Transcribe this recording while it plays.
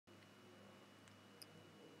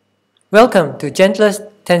Welcome to Gentlest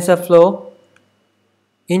Tensorflow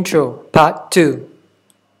Intro Part 2.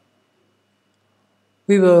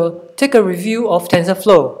 We will take a review of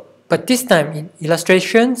TensorFlow, but this time in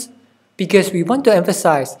illustrations because we want to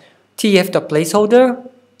emphasize TF.placeholder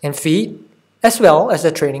and feed as well as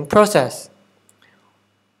the training process.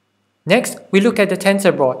 Next, we look at the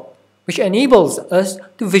Tensorboard, which enables us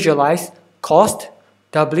to visualize cost,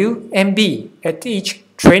 W, and B at each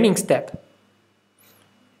training step.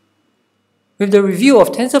 With the review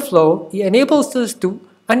of TensorFlow, it enables us to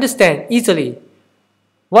understand easily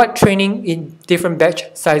what training in different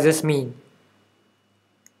batch sizes mean.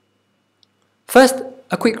 First,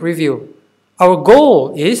 a quick review. Our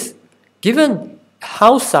goal is, given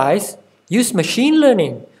house size, use machine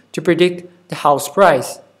learning to predict the house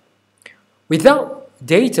price. Without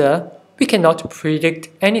data, we cannot predict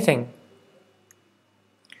anything.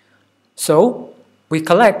 So, we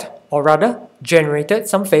collect, or rather generated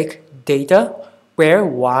some fake data where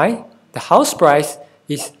y, the house price,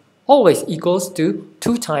 is always equals to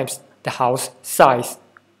 2 times the house size,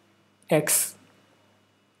 x.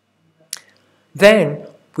 Then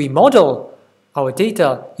we model our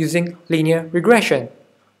data using linear regression.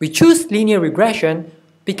 We choose linear regression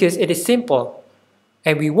because it is simple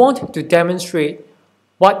and we want to demonstrate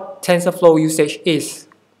what TensorFlow usage is.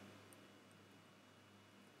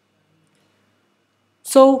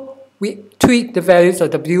 So we tweak the values of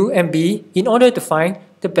W and B in order to find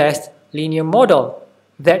the best linear model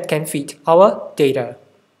that can fit our data.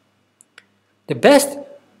 The best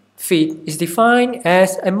fit is defined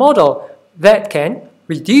as a model that can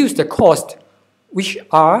reduce the cost, which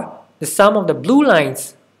are the sum of the blue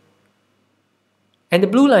lines. And the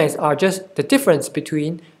blue lines are just the difference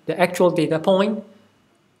between the actual data point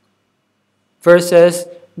versus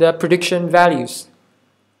the prediction values.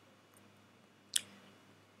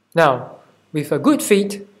 Now, with a good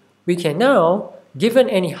fit, we can now, given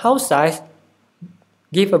any house size,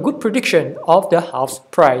 give a good prediction of the house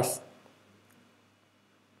price.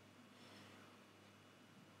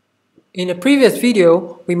 In the previous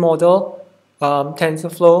video, we model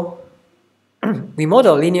TensorFlow. We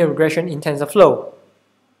model linear regression in TensorFlow.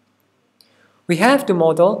 We have to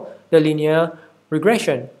model the linear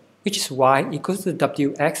regression, which is y equals to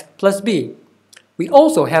wx plus b. We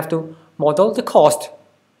also have to model the cost,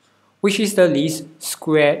 which is the least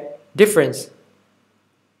squared difference.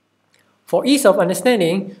 For ease of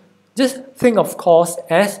understanding, just think of cost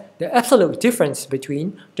as the absolute difference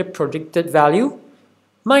between the predicted value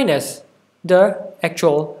minus the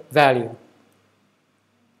actual value.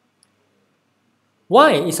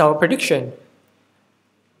 Y is our prediction.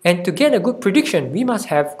 And to get a good prediction, we must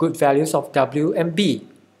have good values of W and B,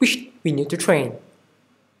 which we need to train.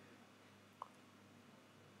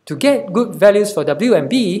 To get good values for W and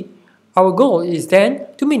B, our goal is then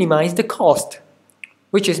to minimize the cost,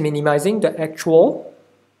 which is minimizing the actual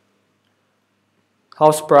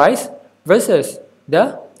house price versus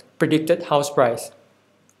the predicted house price.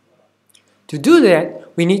 To do that,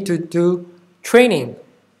 we need to do training,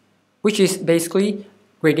 which is basically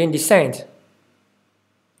gradient descent.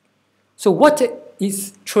 So what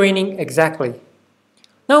is training exactly?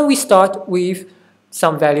 Now we start with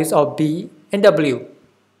some values of B and W.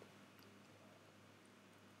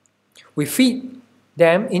 We feed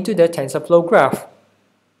them into the TensorFlow graph.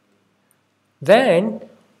 Then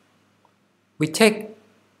we take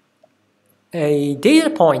a data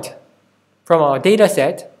point from our data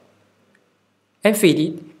set and feed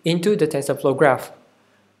it into the TensorFlow graph.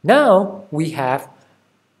 Now we have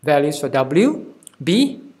values for W,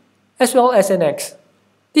 B, as well as an X.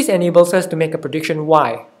 This enables us to make a prediction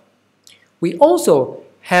Y. We also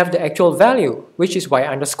have the actual value, which is Y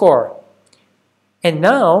underscore. And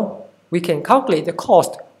now we can calculate the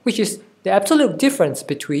cost, which is the absolute difference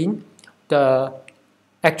between the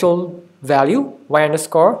actual value, Y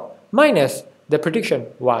underscore, minus the prediction,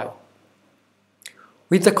 Y.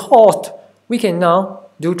 With the cost, we can now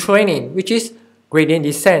do training, which is gradient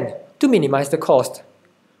descent, to minimize the cost.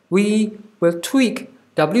 We will tweak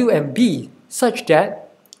W and B such that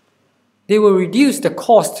they will reduce the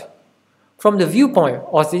cost from the viewpoint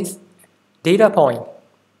of this data point.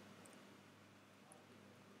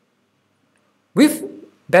 With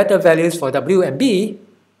better values for W and B,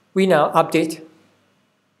 we now update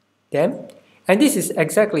them, and this is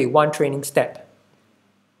exactly one training step.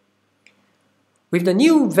 With the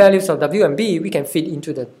new values of W and B, we can fit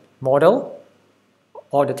into the model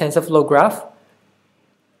or the TensorFlow graph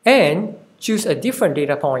and choose a different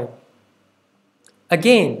data point.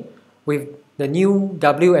 Again, with the new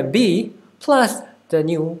W and B plus the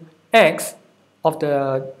new X of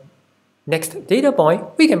the next data point,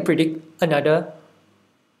 we can predict another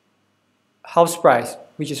house price,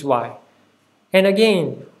 which is Y. And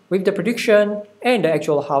again, with the prediction and the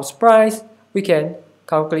actual house price, we can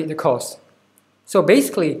calculate the cost. So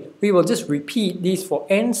basically, we will just repeat this for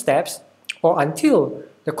n steps or until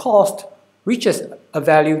the cost reaches a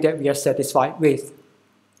value that we are satisfied with.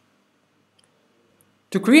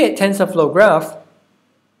 To create TensorFlow graph,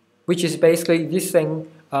 which is basically this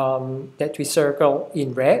thing that we circle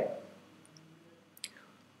in red,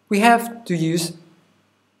 we have to use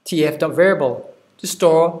tf.variable to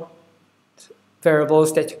store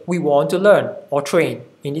variables that we want to learn or train,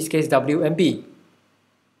 in this case w and b.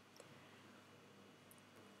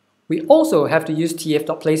 We also have to use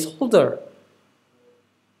tf.placeholder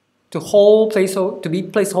to be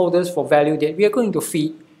placeholders for value that we are going to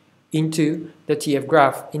feed into the TF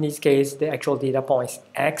graph, in this case the actual data points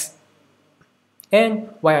x and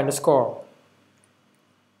y underscore.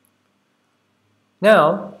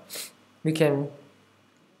 Now we can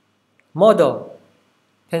model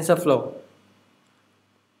TensorFlow.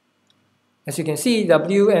 As you can see,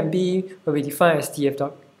 w and b will be defined as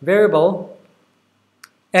tf.variable,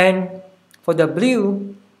 and for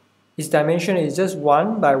w, its dimension is just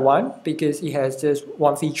 1 by 1 because it has just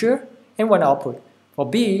one feature and one output. For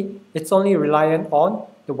b, it's only reliant on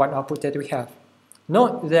the one output that we have.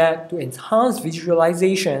 Note that to enhance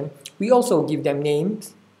visualization, we also give them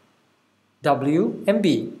names w and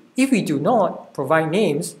b. If we do not provide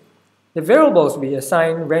names, the variables will be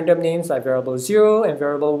assigned random names like variable 0 and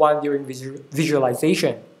variable 1 during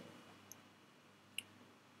visualization.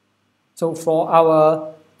 So for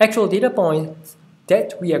our actual data points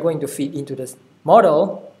that we are going to feed into this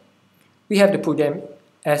model, we have to put them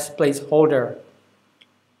as placeholder.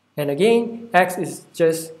 And again, x is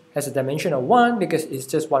just has a dimension of 1 because it's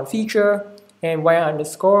just one feature, and y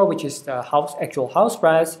underscore, which is the actual house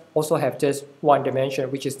price, also have just one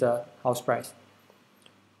dimension, which is the house price.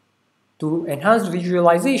 To enhance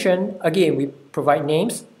visualization, again, we provide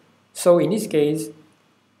names. So in this case,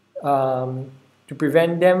 to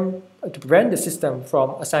prevent the system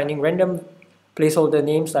from assigning random placeholder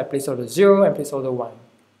names like placeholder 0 and placeholder 1.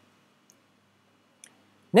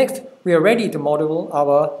 Next, we are ready to model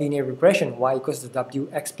our linear regression y equals to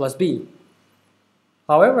wx plus b.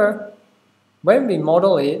 However, when we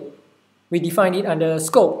model it, we define it under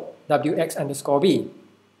scope wx underscore b.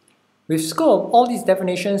 With scope, all these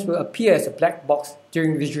definitions will appear as a black box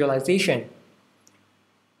during visualization.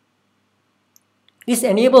 This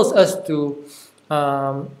enables us to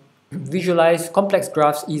visualize complex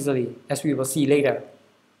graphs easily, as we will see later.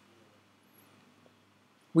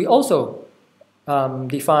 We also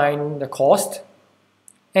define the cost,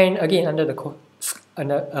 and again under the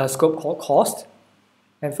scope called cost.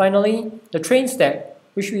 And finally, the train step,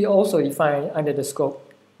 which we also define under the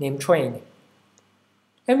scope named train.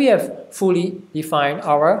 And we have fully defined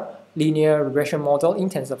our linear regression model in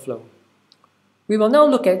TensorFlow. We will now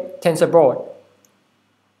look at Tensorboard.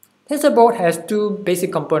 Tensorboard has two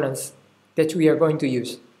basic components that we are going to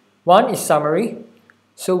use. One is summary.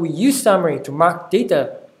 So we use summary to mark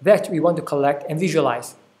data that we want to collect and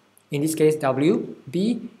visualize. In this case, W,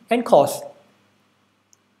 B, and cost.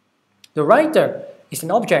 The writer is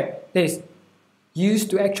an object that is used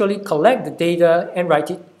to actually collect the data and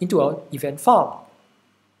write it into an event file.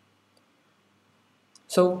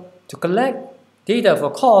 So to collect data for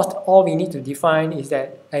cost, all we need to define is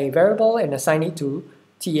that a variable and assign it to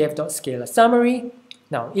tf.scalarSummary.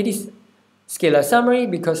 Now it is scalar summary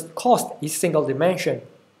because cost is single dimension.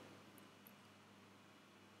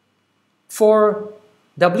 For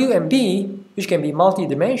W and B, which can be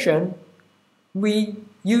multi-dimension, we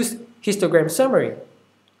use histogram summary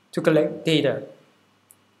to collect data.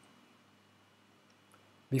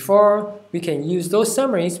 Before we can use those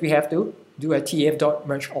summaries, we have to do a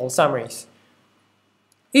tf.mergeAllSummaries.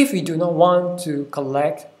 If we do not want to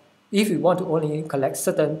collect, if we want to only collect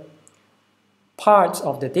certain parts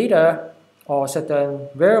of the data or certain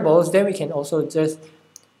variables, then we can also just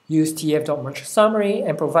use tf.mergeSummary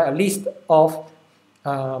and provide a list of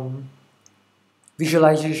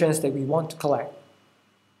visualizations that we want to collect.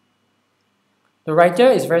 The writer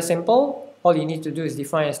is very simple. All you need to do is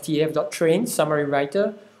define as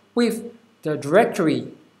tf.trainSummaryWriter with the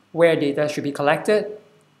directory where data should be collected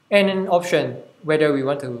and an option whether we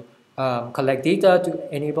want to collect data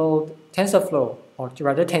to enable TensorFlow or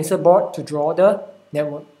rather Tensorboard to draw the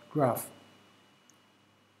network graph.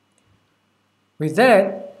 With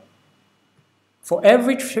that, for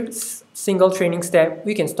every single training step,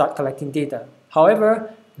 we can start collecting data.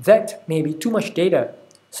 However, that may be too much data.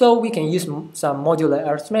 So we can use some modular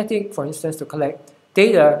arithmetic, for instance, to collect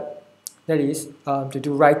data, that is, to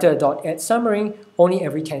do writer.addSummary only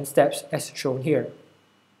every 10 steps as shown here.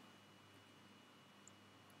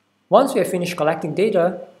 Once we have finished collecting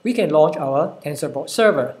data, we can launch our Tensorboard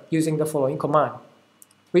server using the following command,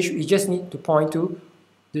 which we just need to point to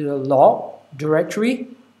the log directory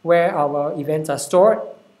where our events are stored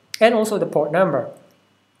and also the port number.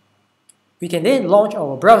 We can then launch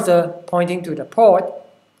our browser pointing to the port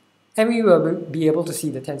and we will be able to see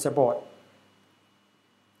the Tensorboard.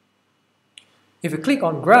 If we click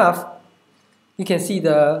on graph, you can see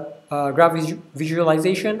the graph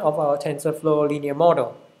visualization of our TensorFlow linear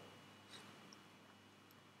model.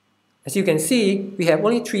 As you can see, we have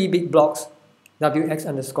only 3 big blocks,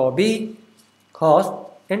 wx_b, cost,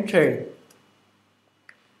 and trade.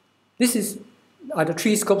 These are the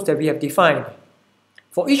 3 scopes that we have defined.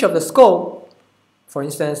 For each of the scope, for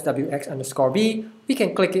instance, wx_b, we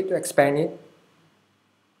can click it to expand it.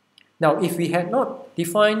 Now, if we had not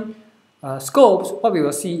defined scopes, what we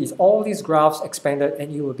will see is all these graphs expanded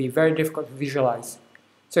and it will be very difficult to visualize.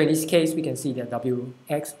 So in this case, we can see that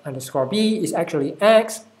wx_b is actually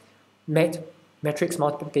x, matrix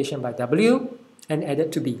multiplication by w, and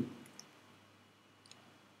added to b.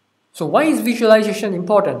 So why is visualization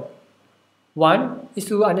important? 1 is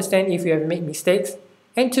to understand if we have made mistakes,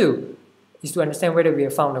 and 2 is to understand whether we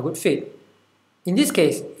have found a good fit. In this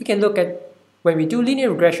case, you can look at when we do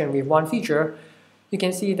linear regression with one feature, you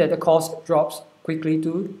can see that the cost drops quickly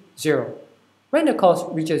to 0. When the cost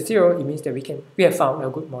reaches 0, it means that we have found a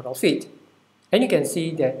good model fit. And you can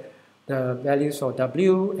see that the values for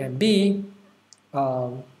W and B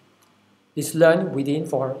is learned within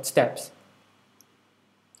 400 steps.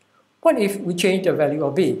 What if we change the value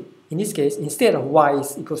of B? In this case, instead of y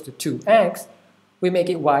is equals to 2x, we make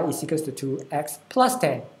it y is equals to 2x plus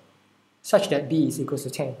 10, such that B is equals to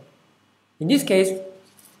 10. In this case,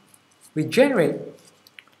 we generate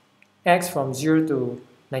x from 0 to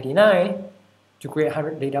 99 to create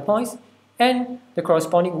 100 data points, and the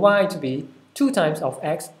corresponding y to be 2 times of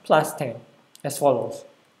x plus 10, as follows.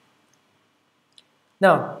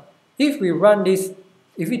 Now, if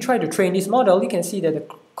we try to train this model, you can see that the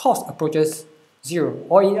cost approaches 0,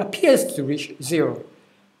 or it appears to reach 0.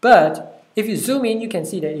 But if you zoom in, you can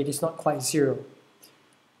see that it is not quite 0.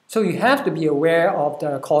 So you have to be aware of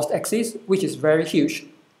the cost axis, which is very huge.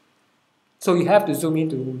 So you have to zoom in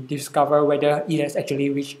to discover whether it has actually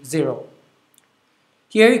reached 0.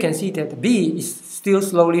 Here you can see that B is still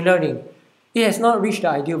slowly learning. It has not reached the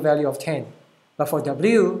ideal value of 10. But for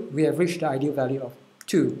W, we have reached the ideal value of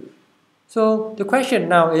 2. So the question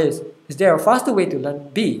now is there a faster way to learn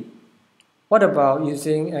B? What about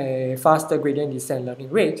using a faster gradient descent learning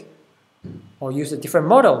rate? Or use a different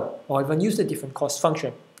model? Or even use a different cost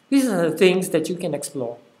function? These are the things that you can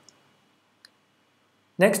explore.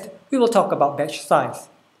 Next, we will talk about batch size.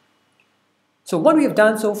 So what we have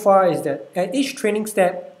done so far is that at each training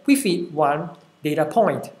step, we feed one data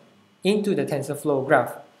point into the TensorFlow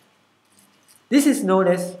graph. This is known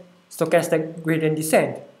as stochastic gradient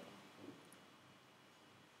descent.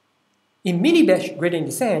 In mini-batch gradient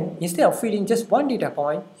descent, instead of feeding just one data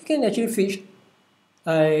point, you can actually feed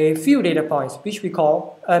a few data points, which we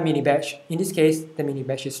call a mini-batch. In this case, the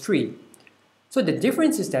mini-batch is 3. So the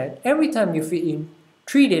difference is that every time you feed in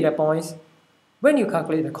 3 data points, when you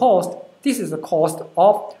calculate the cost, this is the cost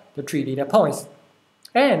of the 3 data points.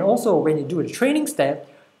 And also when you do the training step,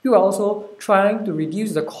 you are also trying to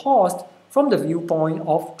reduce the cost from the viewpoint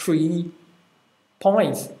of 3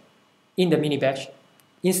 points in the mini-batch,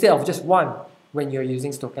 instead of just 1 when you're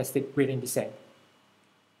using stochastic gradient descent.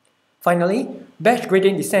 Finally, batch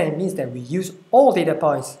gradient descent means that we use all data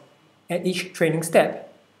points at each training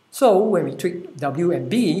step. So when we tweak W and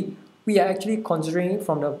B, we are actually considering it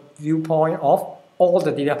from the viewpoint of all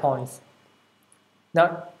the data points.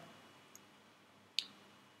 Now,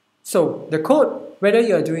 so the code, whether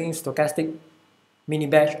you are doing stochastic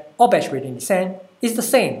mini-batch or batch gradient descent, is the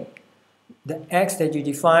same. The x that you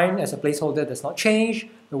define as a placeholder does not change,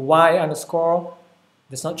 the y underscore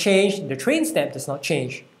does not change, the train step does not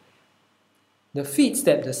change, the feed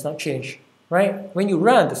step does not change, right? When you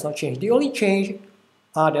run, it does not change. The only change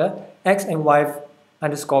are the x and y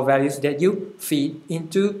underscore values that you feed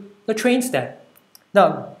into the train step.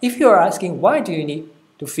 Now, if you are asking why do you need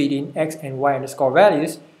to feed in x and y underscore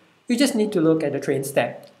values, you just need to look at the train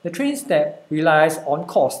step. The train step relies on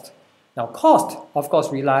cost. Now, cost, of course,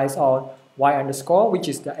 relies on y underscore, which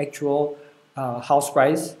is the actual house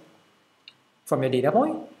price from your data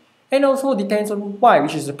point, and also depends on y,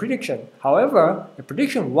 which is the prediction. However, the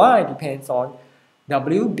prediction y depends on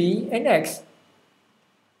w, b, and x.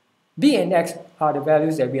 B and x are the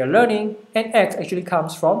values that we are learning, and x actually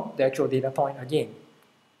comes from the actual data point again.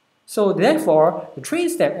 So therefore, the train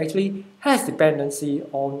step actually has dependency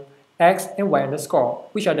on x and y underscore,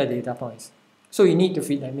 which are the data points. So you need to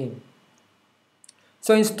feed them in.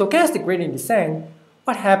 So in stochastic gradient descent,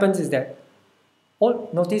 what happens is that,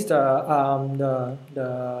 notice the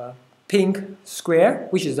pink square,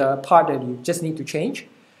 which is the part that you just need to change.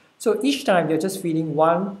 So each time you're just feeding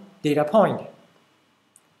one data point.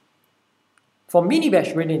 For mini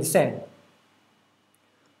batch gradient descent,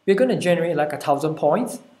 we're going to generate like 1,000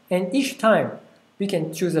 points, and each time we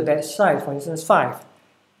can choose a batch size, for instance 5.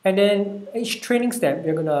 And then each training step,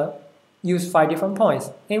 we're going to use 5 different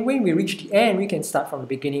points. And when we reach the end, we can start from the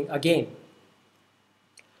beginning again.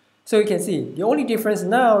 So you can see, the only difference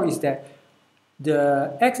now is that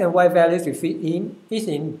the x and y values we feed in is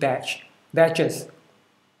in batches.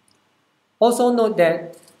 Also note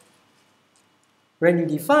that when you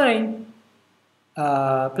define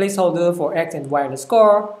a placeholder for x and y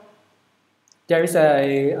underscore, there is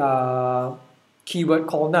a keyword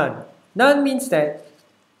called none. None means that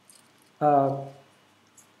the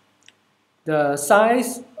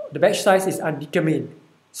batch size is undetermined.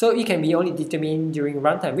 So it can be only determined during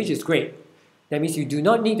runtime, which is great. That means you do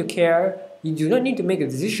not need to care, you do not need to make a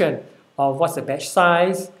decision of what's the batch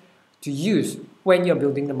size to use when you're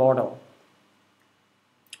building the model.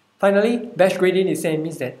 Finally, batch gradient descent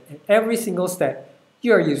means that at every single step,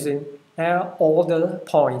 you are using all the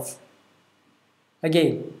points.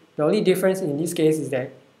 Again, the only difference in this case is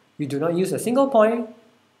that you do not use a single point,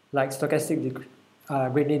 like stochastic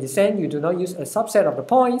gradient descent. You do not use a subset of the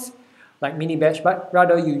points, like mini batch, but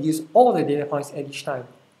rather you use all the data points at each time.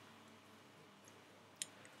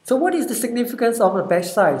 So what is the significance of a batch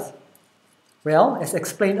size? Well, as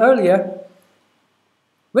explained earlier,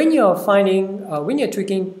 when you're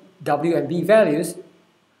tweaking W and B values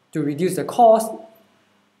to reduce the cost,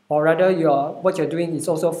 or rather what you're doing is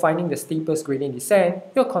also finding the steepest gradient descent,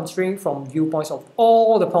 you're considering from viewpoints of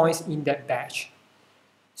all the points in that batch.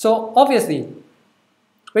 So obviously,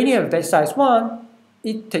 when you have batch size 1,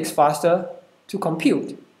 it takes faster to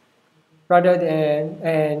compute rather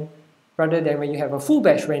than when you have a full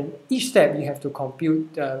batch, when each step you have to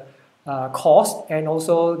compute the cost and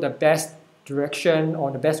also the best direction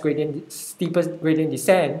or the best steepest gradient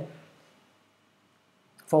descent.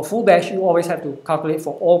 For full batch, you always have to calculate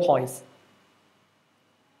for all points.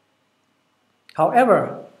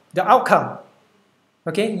 However, the outcome,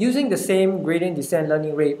 okay, using the same gradient descent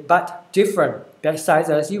learning rate but different batch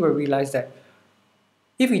sizes, you will realize that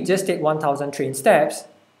if we just take 1,000 train steps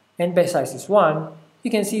and batch size is 1,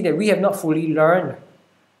 you can see that we have not fully learned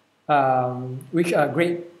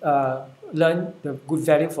learn the good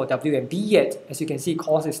value for W and B yet. As you can see,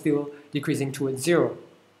 cost is still decreasing towards 0.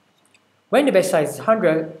 When the batch size is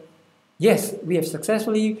 100, yes, we have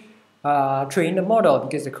successfully trained the model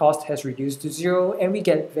because the cost has reduced to 0, and we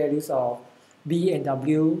get values of B and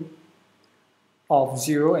W of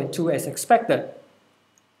 0 and 2 as expected.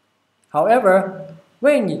 However,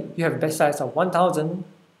 when you have a batch size of 1,000,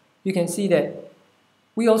 you can see that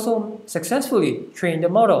we also successfully trained the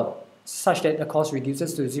model such that the cost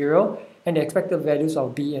reduces to 0 and the expected values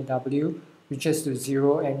of B and W reaches to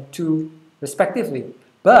 0 and 2 respectively.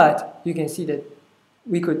 But you can see that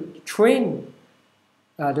we could train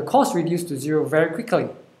the cost reduced to 0 very quickly,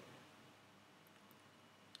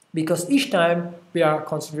 because each time we are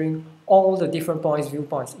considering all the different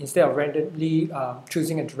viewpoints instead of randomly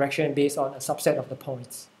choosing a direction based on a subset of the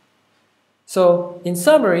points. So in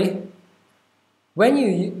summary, when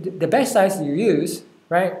the batch size you use,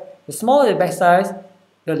 right, the smaller the batch size,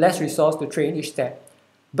 the less resource to train each step.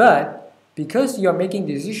 But because you are making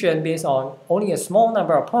decision based on only a small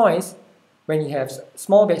number of points, when you have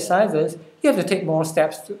small batch sizes, you have to take more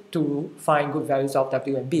steps to find good values of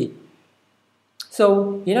W and B.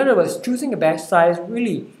 So in other words, choosing a batch size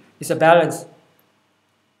really is a balance.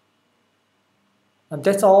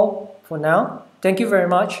 That's all for now. Thank you very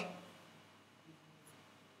much.